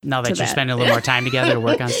Now that you're spending a little more time together to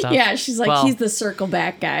work on stuff. Yeah, she's like, well, he's the circle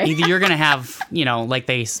back guy. Either you're going to have, like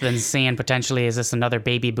they've been saying, potentially, is this another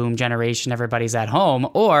baby boom generation? Everybody's at home.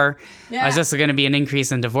 Or is this going to be an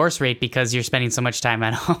increase in divorce rate because you're spending so much time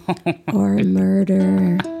at home? Or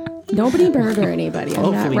murder. Nobody murder anybody. I'm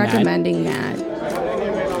Hopefully not recommending that.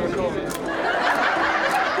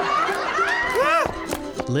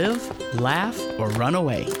 Live, laugh, or run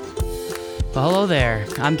away. Well, hello there.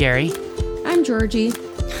 I'm Gary. I'm Georgie.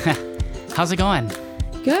 How's it going?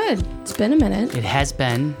 Good. It's been a minute. It has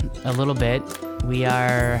been a little bit. We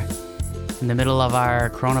are in the middle of our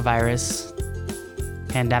coronavirus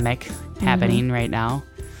pandemic happening right now.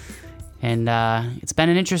 And it's been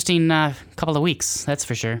an interesting couple of weeks, that's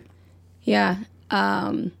for sure. Yeah.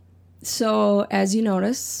 So, as you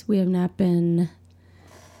notice, we have not been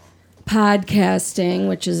podcasting,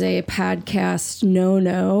 which is a podcast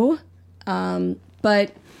no-no.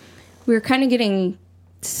 But we're kind of getting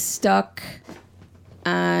stuck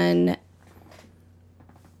on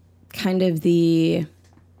kind of the,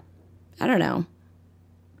 I don't know.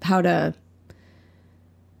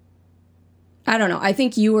 I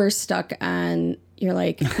think you were stuck on, you're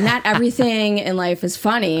like, not everything in life is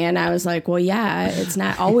funny. And I was like, well, yeah, it's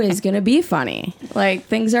not always going to be funny. Like,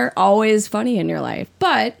 things are always funny in your life,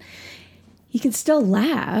 but you can still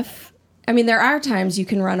laugh. I mean, there are times you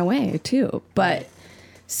can run away too, but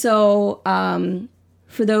so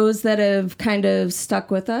for those that have kind of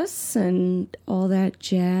stuck with us and all that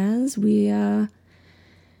jazz, we,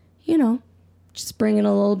 just bringing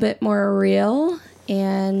a little bit more real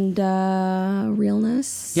and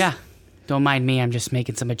realness. Yeah. Don't mind me. I'm just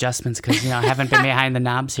making some adjustments because, I haven't been behind the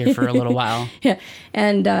knobs here for a little while. Yeah.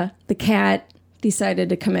 And the cat decided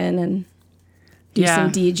to come in and do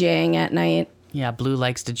some DJing at night. Yeah, Blue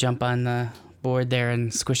likes to jump on the board there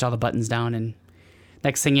and squish all the buttons down. And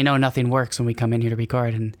next thing you know, nothing works when we come in here to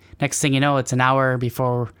record. And next thing you know, it's an hour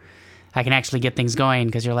before I can actually get things going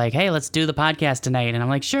because you're like, hey, let's do the podcast tonight. And I'm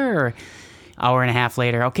like, sure. Hour and a half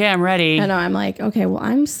later, okay, I'm ready. I know, I'm like, okay, well,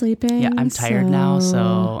 I'm sleeping. Yeah, I'm tired now,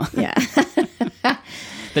 so. Yeah.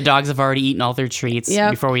 The dogs have already eaten all their treats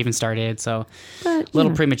before we even started, so a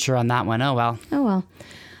little premature on that one. Oh, well. Oh, well.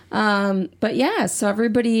 But yeah, so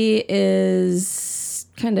everybody is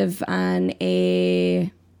kind of on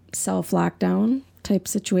a self-lockdown type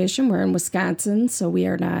situation. We're in Wisconsin, so we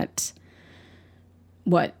are not,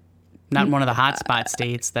 not one of the hotspot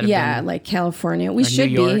states that have been, like California. We should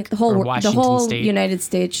be. The whole State. United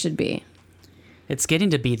States should be. It's getting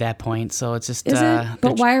to be that point, so it's just. Is it?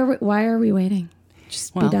 But why are we waiting?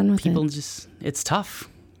 Just be done with people it. It's tough.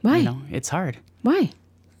 Why? It's hard. Why?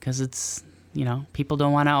 Because it's, people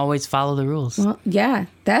don't want to always follow the rules. Well, yeah,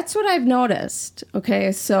 that's what I've noticed.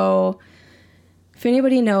 Okay, so if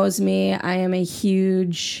anybody knows me, I am a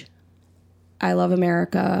huge I love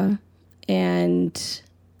America, and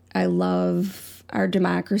I love our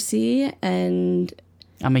democracy, and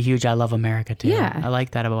I'm a huge I love America too. Yeah. I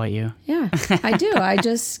like that about you. Yeah, I do.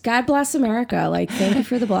 God bless America. Like, thank you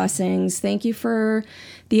for the blessings. Thank you for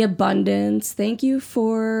the abundance. Thank you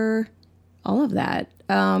for all of that.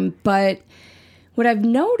 But what I've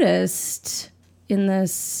noticed in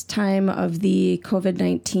this time of the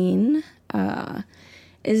COVID-19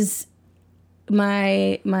 is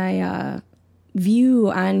my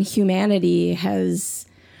view on humanity has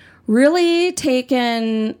really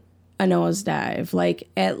taken a nosedive, like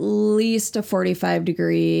at least a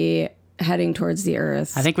 45-degree heading towards the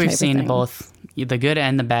earth. I think we've seen both the good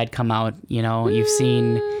and the bad come out. You've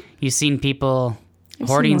seen people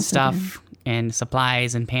hoarding stuff and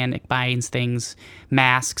supplies and panic buying things,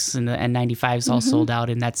 masks and the N95s all sold out,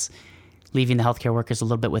 and that's leaving the healthcare workers a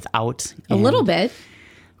little bit without. A little bit.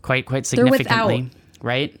 Quite significantly.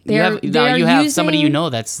 Right? You have somebody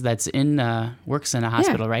that's in works in a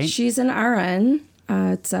hospital, right? She's an RN.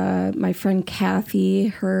 It's my friend Kathy,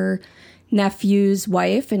 her nephew's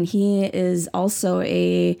wife, and he is also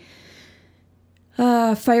a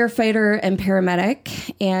firefighter and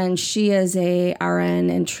paramedic, and she is a RN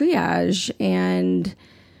in triage. And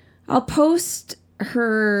I'll post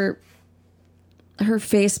her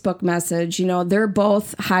Facebook message. They're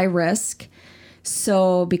both high risk.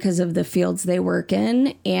 So because of the fields they work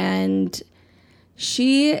in, and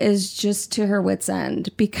she is just to her wit's end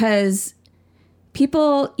because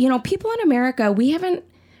people in America, we haven't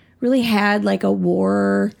really had like a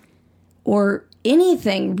war or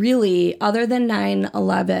anything really other than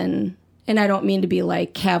 9/11. And I don't mean to be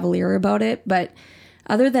like cavalier about it, but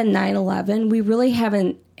other than 9/11, we really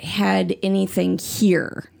haven't had anything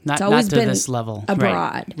here. Not, it's always not to been this level.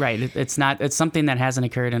 abroad. Right. It's not. It's something that hasn't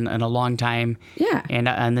occurred in a long time. Yeah. And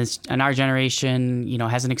our generation,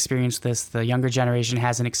 hasn't experienced this. The younger generation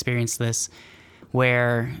hasn't experienced this,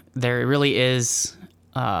 where there really is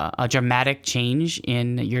a dramatic change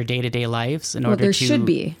in your day-to-day lives. There should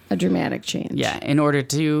be a dramatic change. Yeah, in order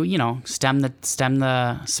to stem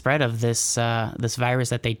the spread of this virus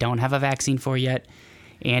that they don't have a vaccine for yet,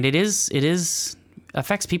 and it is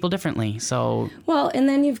affects people differently. So and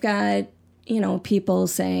then you've got people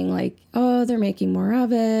saying like, oh, they're making more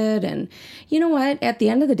of it, and you know what? At the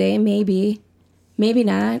end of the day, maybe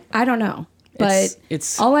not. I don't know, but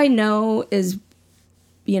it's all I know is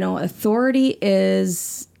authority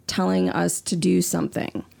is telling us to do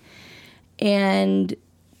something, and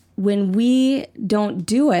when we don't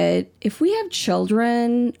do it, if we have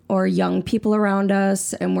children or young people around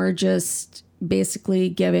us and we're just basically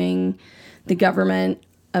giving the government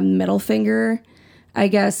a middle finger, I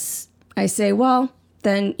guess I say, well,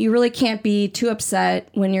 then you really can't be too upset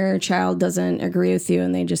when your child doesn't agree with you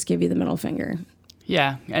and they just give you the middle finger.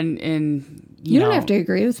 Yeah, and you don't have to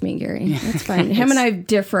agree with me, Gary. That's fine. Him and I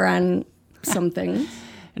differ on some things.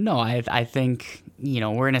 No, I think,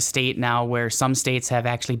 we're in a state now where some states have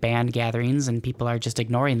actually banned gatherings and people are just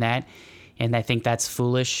ignoring that. And I think that's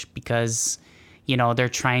foolish because, they're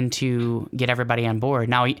trying to get everybody on board.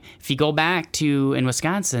 Now, if you go back to, in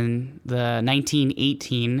Wisconsin, the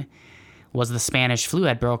 1918 was the Spanish flu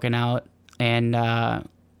had broken out. And,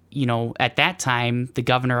 at that time, the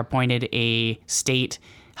governor appointed a state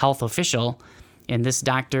health official, and this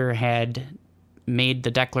doctor had made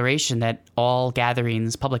the declaration that all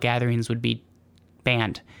public gatherings would be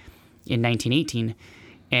banned in 1918.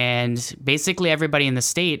 And basically everybody in the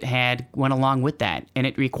state went along with that, and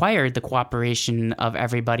it required the cooperation of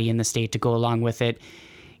everybody in the state to go along with it.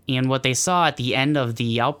 And what they saw at the end of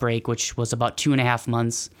the outbreak, which was about 2.5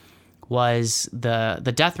 months, was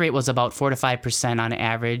the death rate was about 4 to 5% on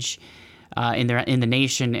average in the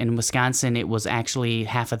nation. In Wisconsin, it was actually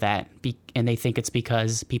half of that, and they think it's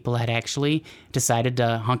because people had actually decided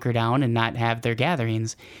to hunker down and not have their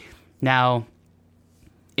gatherings. Now,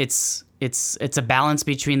 it's a balance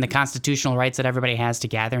between the constitutional rights that everybody has to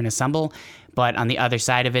gather and assemble, but on the other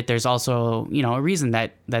side of it, there's also a reason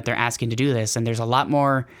that they're asking to do this, and there's a lot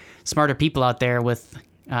more smarter people out there with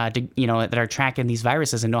that are tracking these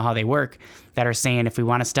viruses and know how they work, that are saying if we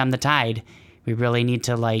want to stem the tide, we really need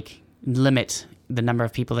to limit the number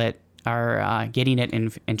of people that are getting it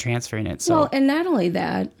and transferring it. So, well, and not only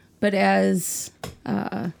that, but as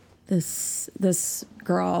this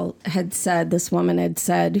girl had said, this woman had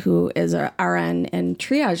said, who is a RN and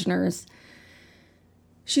triage nurse,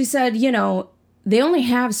 she said, they only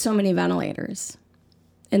have so many ventilators,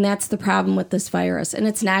 and that's the problem with this virus. And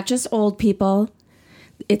it's not just old people.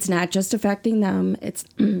 It's not just affecting them. It's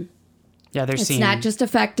not just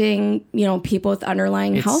affecting, people with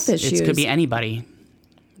underlying health issues. It could be anybody.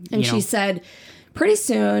 And she said, pretty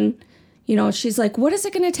soon, she's like, what is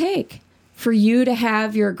it going to take for you to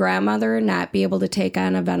have your grandmother not be able to take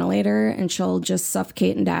on a ventilator and she'll just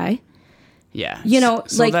suffocate and die? Yeah.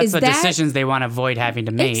 So that's is the that decisions they want to avoid having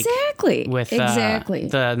to make. Exactly. With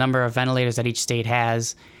the number of ventilators that each state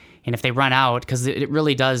has. And if they run out, because it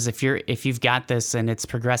really does, if you've got this and it's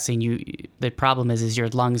progressing, the problem is your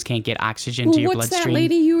lungs can't get oxygen to your bloodstream. What's that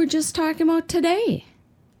lady you were just talking about today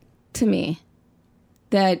to me?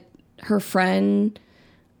 That her friend,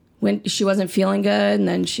 when she wasn't feeling good, and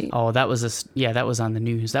then she... Oh, that was on the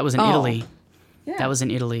news. That was in Italy. Yeah. That was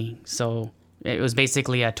in Italy. So it was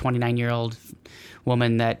basically a 29-year-old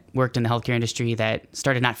woman that worked in the healthcare industry that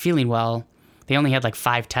started not feeling well. They only had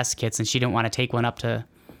 5 test kits, and she didn't want to take one up to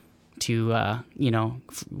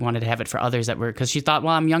wanted to have it for others that were, because she thought,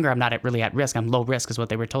 well, I'm younger, I'm not really at risk, I'm low risk is what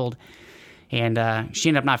they were told. And she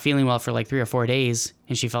ended up not feeling well for 3 or 4 days,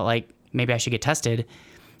 and she felt like maybe I should get tested.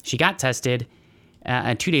 She got tested,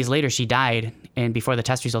 and 2 days later she died, and before the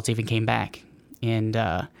test results even came back. And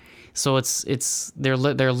so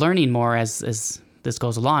they're learning more as this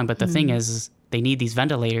goes along, but the thing is they need these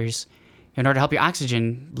ventilators in order to help your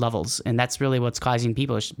oxygen levels, and that's really what's causing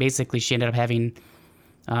people. Basically, she ended up having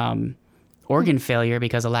organ failure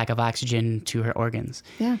because of lack of oxygen to her organs.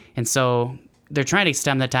 Yeah. And so they're trying to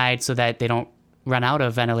stem the tide so that they don't run out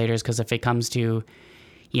of ventilators, because if it comes to,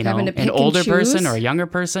 an older person or a younger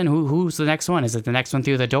person, who's the next one? Is it the next one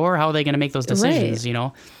through the door? How are they going to make those decisions,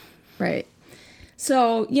 Right.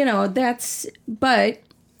 So, but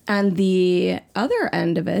on the other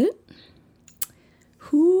end of it,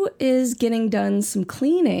 who is getting done some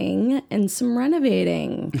cleaning and some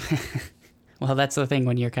renovating? Well, that's the thing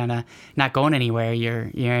when you're kind of not going anywhere. You're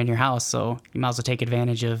in your house, so you might as well take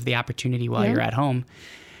advantage of the opportunity while you're at home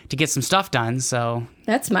to get some stuff done. So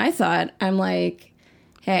that's my thought. I'm like,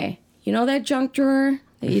 hey, you know that junk drawer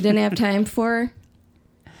that you didn't have time for?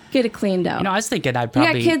 Get it cleaned out. I was thinking I'd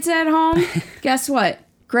probably... You got kids at home? Guess what?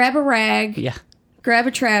 Grab a rag. Yeah. Grab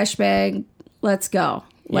a trash bag. Let's go.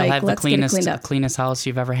 You'll have the cleanest house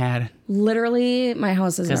you've ever had. Literally, my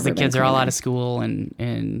house has never been because the kids are all out of school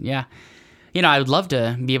and yeah. I would love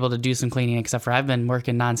to be able to do some cleaning, except for I've been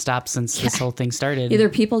working nonstop since this whole thing started. Either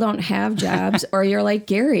people don't have jobs or you're like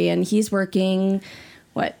Gary and he's working,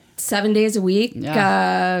 7 days a week?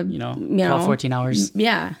 Yeah. 12, 14 hours.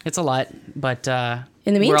 Yeah. It's a lot, but...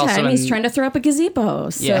 in the meantime, he's trying to throw up a gazebo,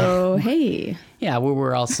 so hey. Yeah,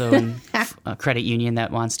 we're also in a credit union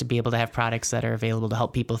that wants to be able to have products that are available to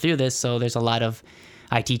help people through this, so there's a lot of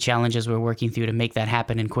IT challenges we're working through to make that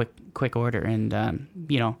happen in quick order, and,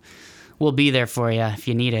 we'll be there for you if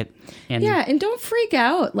you need it. And don't freak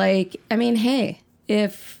out. Hey,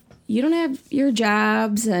 if you don't have your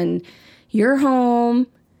jobs and you're home,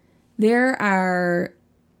 there are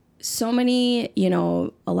so many,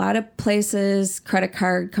 a lot of places, credit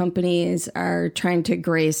card companies are trying to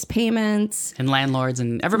grace payments. And landlords,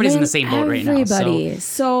 and everybody's in the same boat right now. Everybody.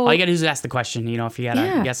 So all you got to do is ask the question, if you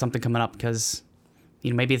got something coming up, because,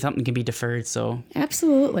 maybe something can be deferred. So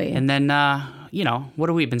absolutely. And then, what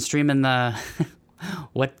have we been streaming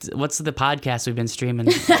what's the podcast we've been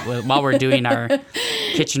streaming while we're doing our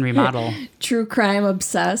kitchen remodel? True Crime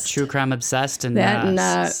Obsessed. And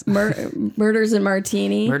that and Murders and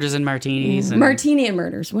Martini. Murders and Martinis. And Martini and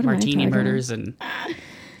Murders. What Martini am I Murders about?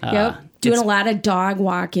 And doing a lot of dog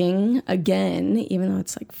walking again, even though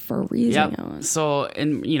it's like freezing out. So,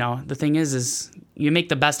 and the thing is you make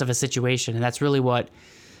the best of a situation, and that's really what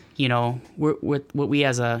what we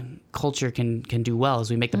as a culture can do well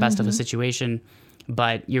is we make the best of a situation.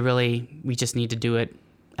 But we just need to do it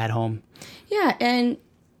at home. Yeah, and,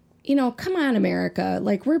 come on, America.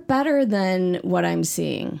 We're better than what I'm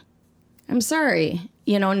seeing. I'm sorry.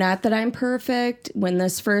 Not that I'm perfect. When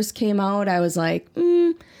this first came out, I was like,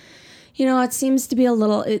 it seems to be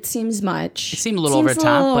it seems much. It seemed a little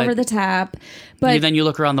over the top. But then you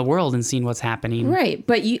look around the world and see what's happening. Right.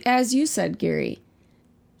 But as you said, Gary,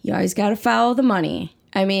 you always got to follow the money.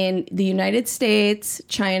 I mean, the United States,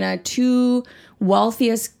 China, two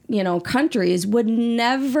wealthiest, countries would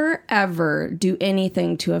never, ever do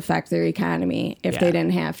anything to affect their economy if they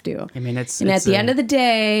didn't have to. I mean, at the end of the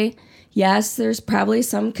day, yes, there's probably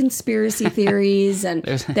some conspiracy theories and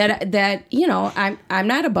that I'm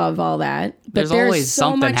not above all that. But there's always so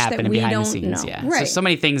something much happening behind the scenes. Know. Yeah, right. So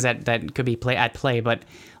many things that could be at play, but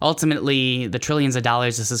ultimately, the trillions of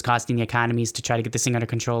dollars this is costing the economies to try to get this thing under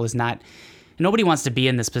control is not. Nobody wants to be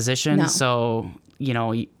in this position, no. So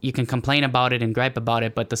you can complain about it and gripe about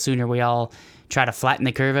it, but the sooner we all try to flatten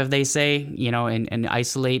the curve, as they say, and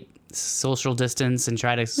isolate, social distance, and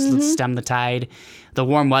try to stem the tide. The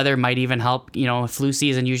warm weather might even help. Flu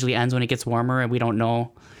season usually ends when it gets warmer, and we don't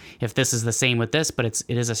know if this is the same with this, but it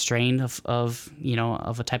is a strain of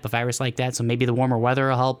a type of virus like that. So maybe the warmer weather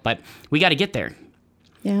will help, but we got to get there.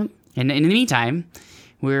 Yeah. And in the meantime,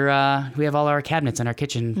 we have all our cabinets in our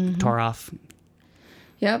kitchen tore off.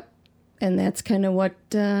 Yep. And that's kind of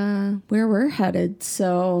where we're headed.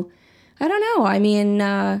 So I don't know. I mean,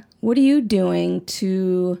 what are you doing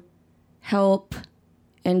to help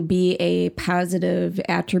and be a positive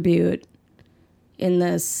attribute in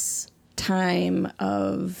this time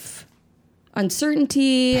of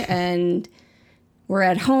uncertainty? And we're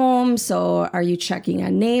at home. So are you checking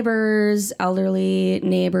on neighbors, elderly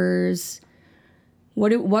neighbors?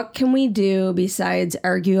 What can we do besides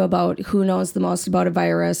argue about who knows the most about a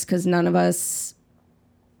virus? Because none of us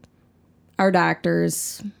are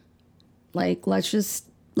doctors.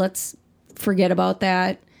 Let's forget about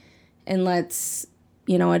that, and let's,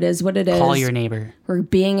 it is what it is. Call your neighbor. We're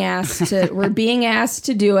being asked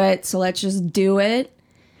to do it, so let's just do it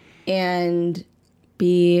and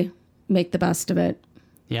make the best of it.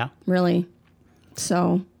 Yeah. Really.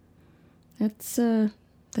 So that's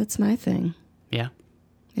my thing. Yeah.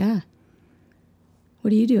 Yeah.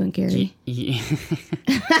 What are you doing, Gary?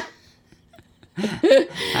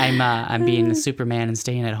 I'm being a Superman and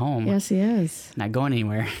staying at home. Yes, he is. Not going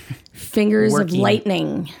anywhere. Fingers of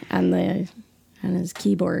lightning on his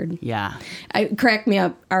keyboard. Yeah. It cracked me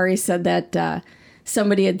up. Ari said that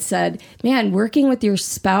somebody had said, "Man, working with your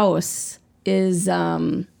spouse is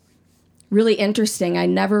really interesting. I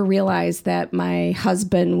never realized that my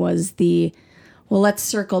husband was let's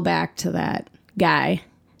circle back to that guy."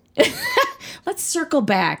 let's circle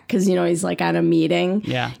back. Cause he's like on a meeting,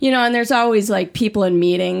 and there's always like people in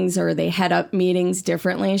meetings or they head up meetings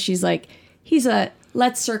differently. She's like,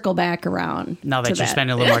 let's circle back around. Now that you're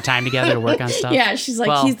spending a little more time together to work on stuff. Yeah, she's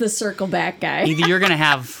like, he's the circle back guy. Either you're going to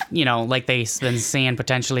have, like they've been saying,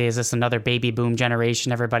 potentially, is this another baby boom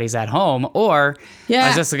generation? Everybody's at home. Or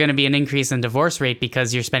is this going to be an increase in divorce rate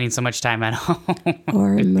because you're spending so much time at home?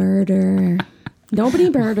 Or murder. Nobody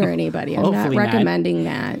murder anybody. I'm not recommending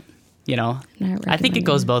that. I think it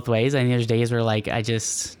goes both ways. I mean, there's days where like I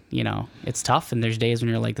just, it's tough, and there's days when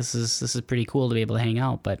you're like, this is pretty cool to be able to hang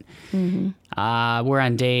out. But we're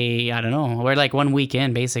on day, I don't know, we're like 1 week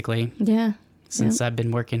in basically. Yeah. Since I've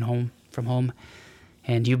been working from home,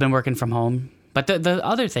 and you've been working from home. But the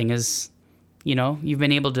other thing is, you've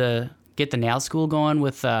been able to get the nail school going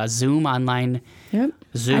with Zoom online. Yep.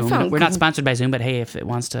 Zoom. We're not sponsored by Zoom, but hey, if it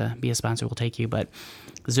wants to be a sponsor, we'll take you. But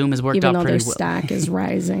Zoom has worked out pretty well. Even though their stock is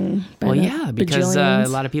rising. Well, yeah, because a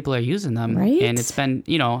lot of people are using them. Right. And it's been,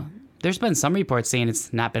 there's been some reports saying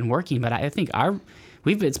it's not been working, but I think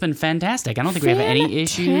it's been fantastic. I don't think we have any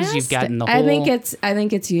issues. You've gotten the whole. I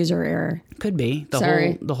think it's user error. Could be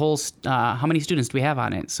the whole. How many students do we have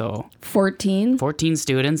on it? So 14. 14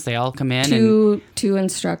 students. They all come in. Two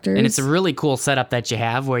instructors. And it's a really cool setup that you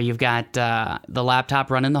have where you've got the laptop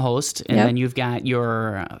running the host, and then you've got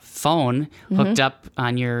your phone hooked up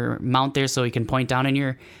on your mount there, so you can point down in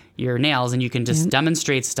your nails, and you can just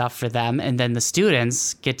demonstrate stuff for them, and then the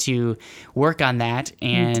students get to work on that,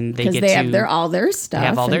 and they have all their stuff. They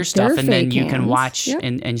have all their stuff, and then you can watch Yep.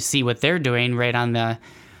 and see what they're doing right on the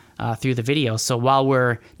through the video. So while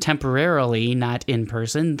we're temporarily not in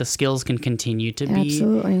person, the skills can continue to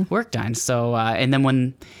be worked on. So and then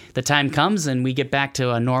when the time comes and we get back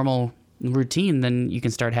to a normal routine, then you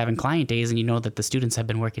can start having client days, and that the students have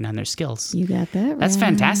been working on their skills. You got that right. That's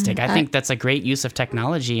fantastic. I think that's a great use of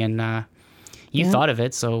technology, and you thought of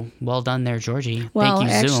it, so well done there, Georgie. Well, thank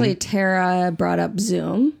you, actually, Zoom. Tara brought up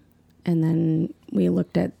Zoom, and then we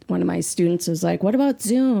looked at, one of my students was like, what about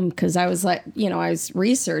Zoom? Because I was like, I was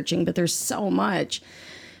researching, but there's so much.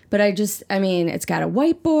 But it's got a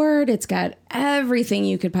whiteboard. It's got everything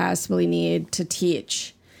you could possibly need to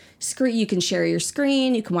teach. You can share your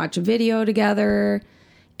screen. You can watch a video together.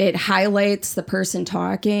 It highlights the person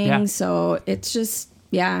talking. Yeah. So it's just,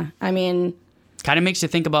 kind of makes you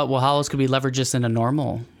think about, well, how else could we leverage this in a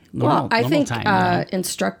normal I think time?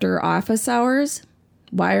 instructor office hours,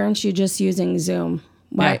 why aren't you just using Zoom?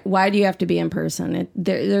 Why do you have to be in person?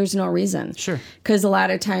 There's no reason. Sure. Because a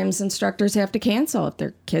lot of times instructors have to cancel if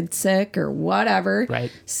their kid's sick or whatever.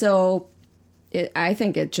 Right. So I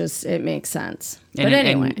think it makes sense. And but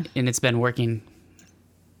anyway. And it's been working.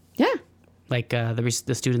 Yeah. Like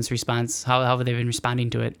the students' response, how have they been responding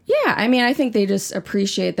to it? Yeah. I think they just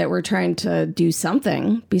appreciate that we're trying to do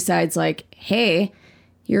something besides like, hey,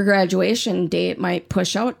 your graduation date might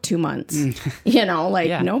push out 2 months.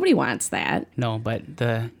 Nobody wants that. No, but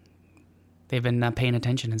they've been paying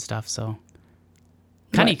attention and stuff. So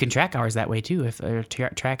kind of you can track hours that way too, if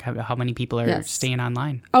track how many people are staying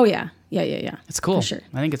online. Oh yeah. It's cool. For sure.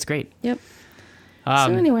 I think it's great. Yep. So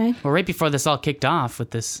anyway, well, right before this all kicked off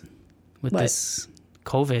with this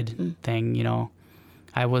COVID thing,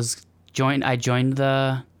 I joined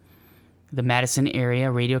the Madison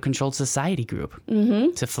Area Radio Controlled Society group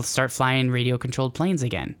to start flying radio controlled planes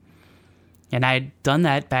again. And I'd done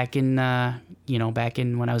that back in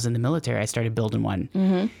when I was in the military. I started building one.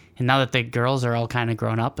 Mm-hmm. And now that the girls are all kind of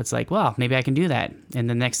grown up, it's like, well, maybe I can do that. And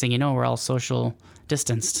the next thing you know, we're all social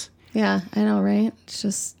distanced. Yeah, I know, right? It's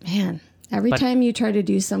just, man, every time you try to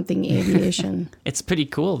do something aviation. It's pretty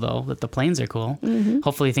cool, though, that the planes are cool. Mm-hmm.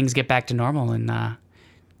 Hopefully things get back to normal and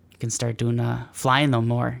you can start doing flying them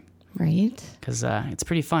more. Right. Because it's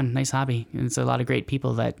pretty fun, nice hobby. And it's a lot of great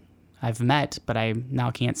people that I've met, but I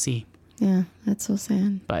now can't see. Yeah, that's so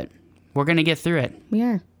sad. But we're going to get through it. We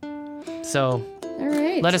are. So, all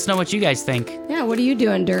right. Let us know what you guys think. Yeah, what are you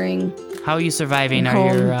doing during How are you surviving?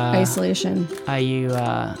 home isolation? Are you,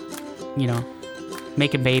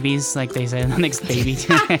 making babies, like they say, the next baby?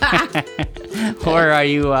 Or are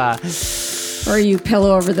you... or you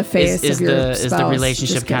pillow over the face of your spouse? Is the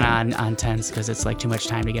relationship kind of on tense because it's like too much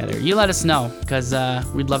time together? You let us know because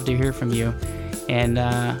we'd love to hear from you. And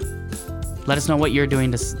let us know what you're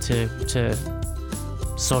doing to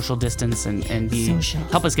social distance and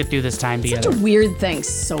help us get through this time together. Such a weird thing,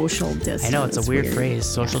 social distance. I know, it's a weird phrase,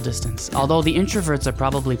 social distance. Although the introverts are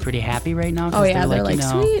probably pretty happy right now. Oh yeah, they're like,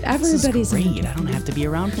 sweet, everybody's this is great. I don't have to be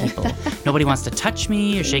around people. Nobody wants to touch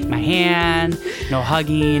me or shake my hand. No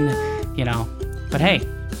hugging, But hey,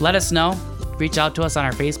 let us know. reach out to us on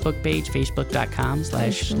our Facebook page,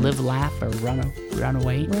 facebook.com/live, laugh, or run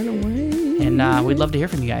away. Run away. And we'd love to hear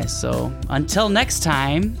from you guys. So until next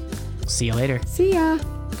time, see you later. See ya.